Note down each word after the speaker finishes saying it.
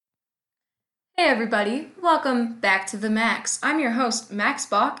Hey everybody, welcome back to The Max. I'm your host, Max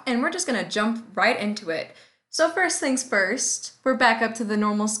Bach, and we're just gonna jump right into it. So first things first, we're back up to the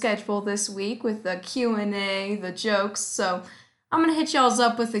normal schedule this week with the Q&A, the jokes, so I'm gonna hit y'all's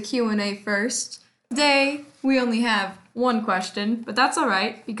up with the Q&A first. Today, we only have one question, but that's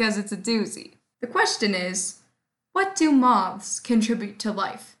alright because it's a doozy. The question is, what do moths contribute to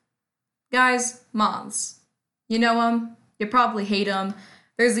life? Guys, moths. You know them, you probably hate them.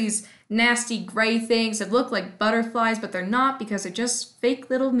 There's these nasty gray things that look like butterflies, but they're not because they're just fake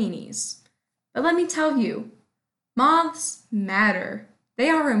little meanies. But let me tell you, moths matter. They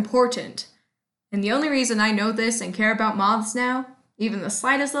are important. And the only reason I know this and care about moths now, even the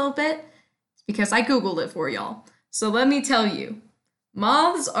slightest little bit, is because I Googled it for y'all. So let me tell you,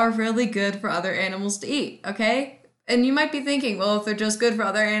 moths are really good for other animals to eat, okay? And you might be thinking, well, if they're just good for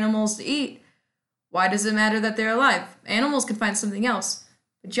other animals to eat, why does it matter that they're alive? Animals can find something else.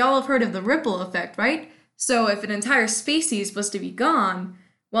 But y'all have heard of the ripple effect, right? So if an entire species was to be gone,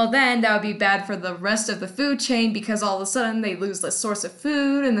 well then that would be bad for the rest of the food chain because all of a sudden they lose the source of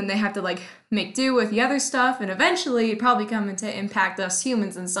food and then they have to make do with the other stuff and eventually it'd probably come to impact us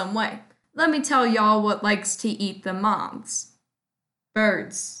humans in some way. Let me tell y'all what likes to eat the moths.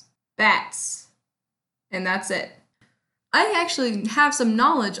 Birds, bats, and that's it. I actually have some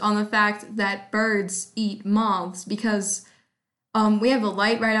knowledge on the fact that birds eat moths because we have a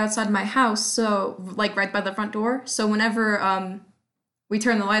light right outside my house, so right by the front door. So whenever we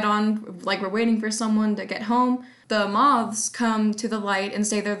turn the light on, we're waiting for someone to get home, the moths come to the light and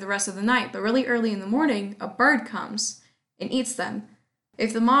stay there the rest of the night. But really early in the morning, a bird comes and eats them.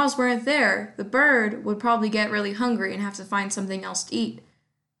 If the moths weren't there, the bird would probably get really hungry and have to find something else to eat.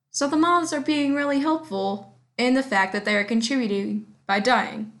 So the moths are being really helpful in the fact that they are contributing by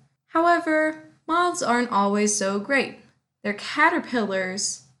dying. However, moths aren't always so great. Their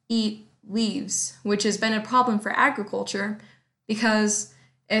caterpillars eat leaves, which has been a problem for agriculture because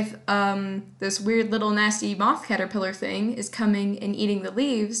if this weird little nasty moth caterpillar thing is coming and eating the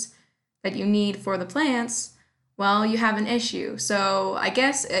leaves that you need for the plants, well, you have an issue. So I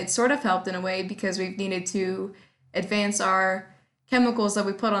guess it sort of helped in a way because we've needed to advance our chemicals that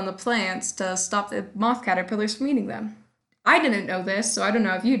we put on the plants to stop the moth caterpillars from eating them. I didn't know this, so I don't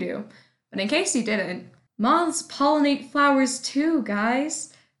know if you do, but in case you didn't, moths pollinate flowers too,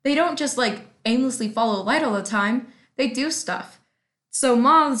 guys. They don't just aimlessly follow light all the time. They do stuff. So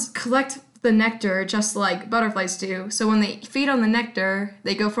moths collect the nectar just like butterflies do. So when they feed on the nectar,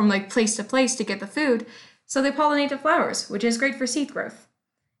 they go from place to place to get the food. So they pollinate the flowers, which is great for seed growth.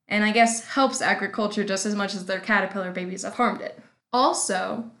 And I guess helps agriculture just as much as their caterpillar babies have harmed it.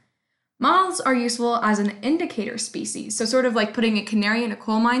 Also, moths are useful as an indicator species, so sort of like putting a canary in a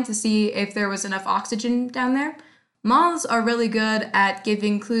coal mine to see if there was enough oxygen down there. Moths are really good at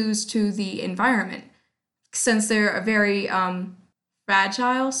giving clues to the environment. Since they're a very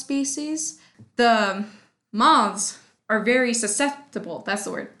fragile species, the moths are very susceptible, that's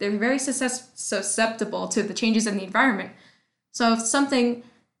the word, they're very susceptible to the changes in the environment. So if something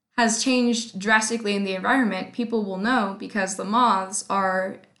has changed drastically in the environment, people will know because the moths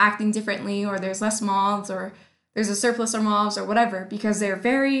are acting differently or there's less moths or there's a surplus of moths or whatever because they're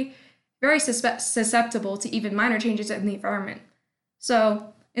very, very susceptible to even minor changes in the environment.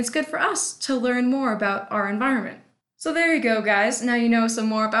 So it's good for us to learn more about our environment. So there you go, guys. Now you know some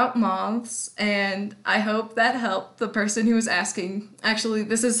more about moths, and I hope that helped the person who was asking. Actually,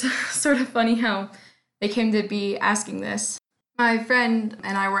 this is sort of funny how they came to be asking this. My friend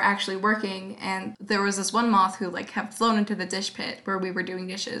and I were actually working, and there was this one moth who had flown into the dish pit where we were doing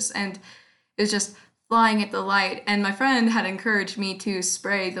dishes, and it was just flying at the light. And my friend had encouraged me to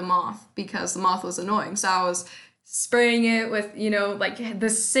spray the moth because the moth was annoying. So I was spraying it with, the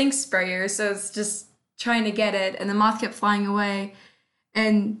sink sprayer. So it's just trying to get it, and the moth kept flying away.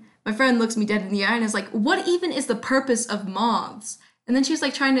 And my friend looks me dead in the eye and is like, "What even is the purpose of moths?" And then she's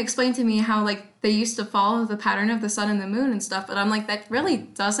trying to explain to me how they used to follow the pattern of the sun and the moon and stuff, but I'm that really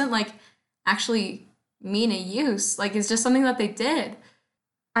doesn't actually mean a use. It's just something that they did.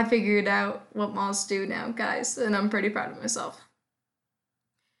 I figured out what moths do now, guys, and I'm pretty proud of myself.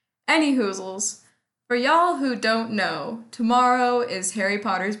 Any hoozles, for y'all who don't know, tomorrow is Harry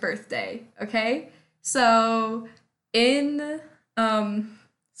Potter's birthday, okay? So in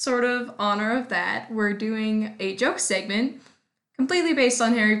sort of honor of that, we're doing a joke segment completely based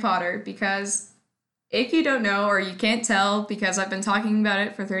on Harry Potter because if you don't know or you can't tell because I've been talking about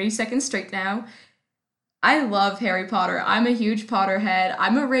it for 30 seconds straight now, I love Harry Potter. I'm a huge Potterhead.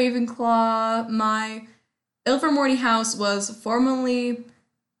 I'm a Ravenclaw. My Ilvermorny house was formerly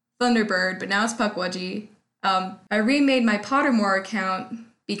Thunderbird, but now it's Pukwudgie. I remade my Pottermore account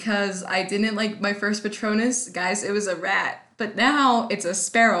because I didn't like my first Patronus. Guys, it was a rat. But now it's a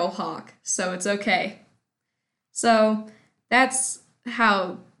Sparrowhawk, so it's okay. So that's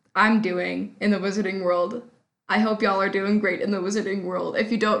how I'm doing in the wizarding world. I hope y'all are doing great in the wizarding world.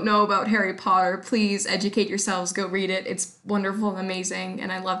 If you don't know about Harry Potter, please educate yourselves. Go read it. It's wonderful and amazing,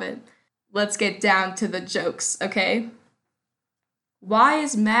 and I love it. Let's get down to the jokes, okay? Why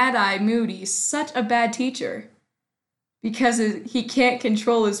is Mad Eye Moody such a bad teacher? Because he can't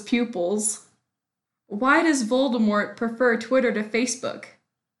control his pupils. Why does Voldemort prefer Twitter to Facebook?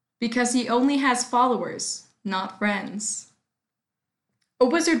 Because he only has followers, not friends. A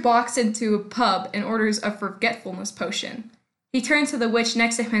wizard walks into a pub and orders a forgetfulness potion. He turns to the witch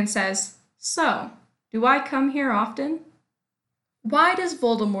next to him and says, "So, do I come here often?" Why does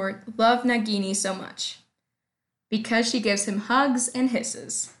Voldemort love Nagini so much? Because she gives him hugs and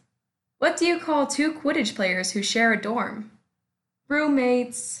hisses. What do you call two Quidditch players who share a dorm?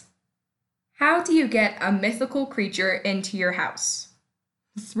 Roommates. How do you get a mythical creature into your house?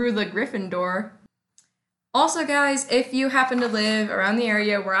 Through the Gryffindor. Also, guys, if you happen to live around the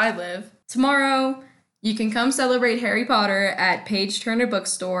area where I live, tomorrow you can come celebrate Harry Potter at Page Turner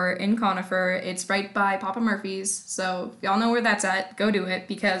Bookstore in Conifer. It's right by Papa Murphy's, so if y'all know where that's at, go do it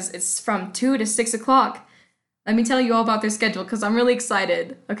because it's from 2 to 6 o'clock. Let me tell you all about their schedule because I'm really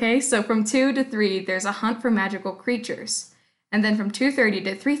excited, okay? So from 2 to 3, there's a hunt for magical creatures. And then from 2:30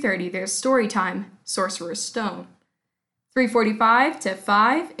 to 3:30, there's story time, Sorcerer's Stone. 3:45 to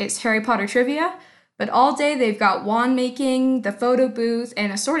 5 is Harry Potter trivia. But all day they've got wand making, the photo booth,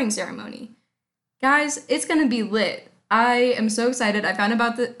 and a sorting ceremony. Guys, it's gonna be lit. I am so excited. I found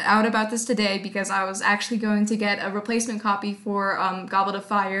out about this today because I was actually going to get a replacement copy for Goblet of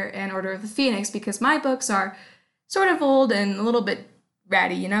Fire and Order of the Phoenix because my books are sort of old and a little bit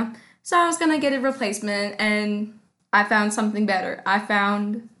ratty, you know? So I was gonna get a replacement and I found something better. I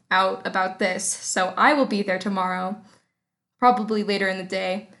found out about this, so I will be there tomorrow, probably later in the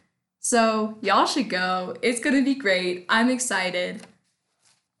day. So, y'all should go. It's gonna be great. I'm excited.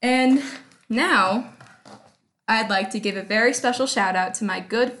 And now, I'd like to give a very special shout out to my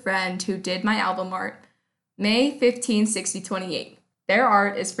good friend who did my album art, May 15, 6028. Their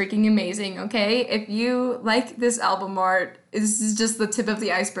art is freaking amazing, okay? If you like this album art, this is just the tip of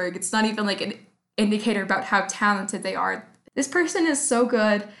the iceberg. It's not even like an indicator about how talented they are. This person is so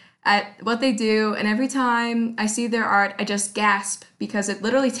good at what they do, and every time I see their art, I just gasp because it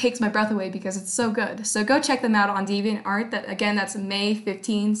literally takes my breath away because it's so good. So go check them out on DeviantArt. That's May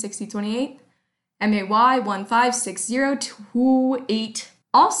 15, 6028, MAY156028.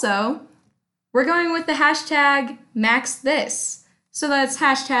 Also, we're going with the hashtag MaxThis. So that's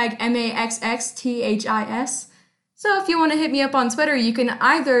hashtag MAXXTHIS. So if you want to hit me up on Twitter, you can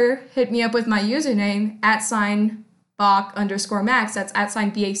either hit me up with my username, @Bach_Max, that's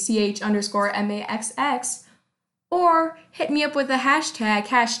 @BACH_MAXX, or hit me up with the hashtag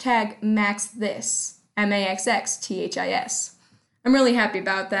MaxThis, MAXXTHIS. I'm really happy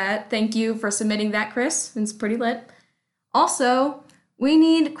about that. Thank you for submitting that, Chris. It's pretty lit. Also, we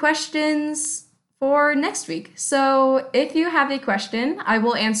need questions for next week. So if you have a question, I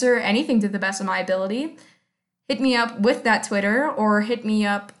will answer anything to the best of my ability. Hit me up with that Twitter or hit me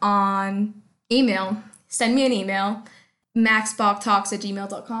up on email. Send me an email,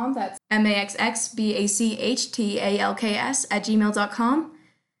 maxbachtalks@gmail.com. That's MAXXBACHTALKS@gmail.com.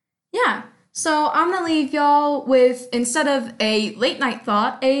 Yeah, so I'm gonna leave y'all with, instead of a late night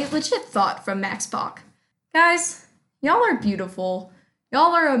thought, a legit thought from Max Bach. Guys, y'all are beautiful,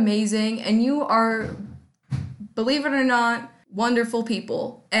 y'all are amazing, and you are, believe it or not, wonderful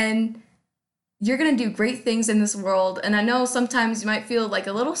people. And you're gonna do great things in this world, and I know sometimes you might feel like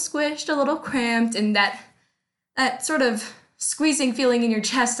a little squished, a little cramped, and that sort of squeezing feeling in your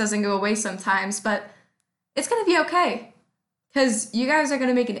chest doesn't go away sometimes, but it's gonna be okay. Because you guys are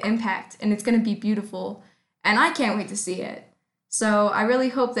gonna make an impact, and it's gonna be beautiful, and I can't wait to see it. So I really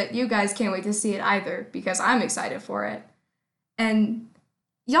hope that you guys can't wait to see it either, because I'm excited for it. And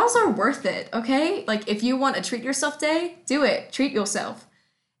y'alls are worth it, okay? Like, if you want a treat yourself day, do it. Treat yourself.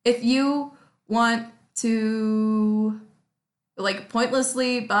 If you want to, like,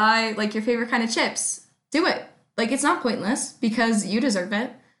 pointlessly buy, like, your favorite kind of chips, do it. Like, it's not pointless because you deserve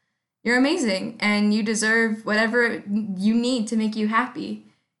it. You're amazing and you deserve whatever you need to make you happy.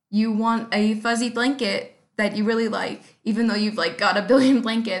 You want a fuzzy blanket that you really like, even though you've, like, got a billion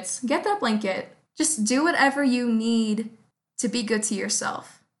blankets, get that blanket. Just do whatever you need to be good to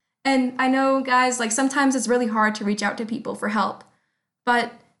yourself. And I know, guys, like, sometimes it's really hard to reach out to people for help,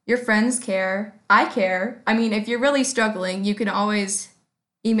 but your friends care. I care. I mean, if you're really struggling, you can always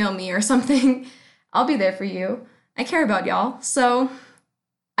email me or something. I'll be there for you. I care about y'all. So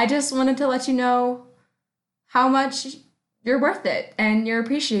I just wanted to let you know how much you're worth it and you're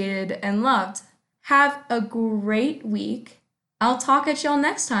appreciated and loved. Have a great week. I'll talk at y'all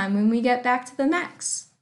next time when we get back to the max.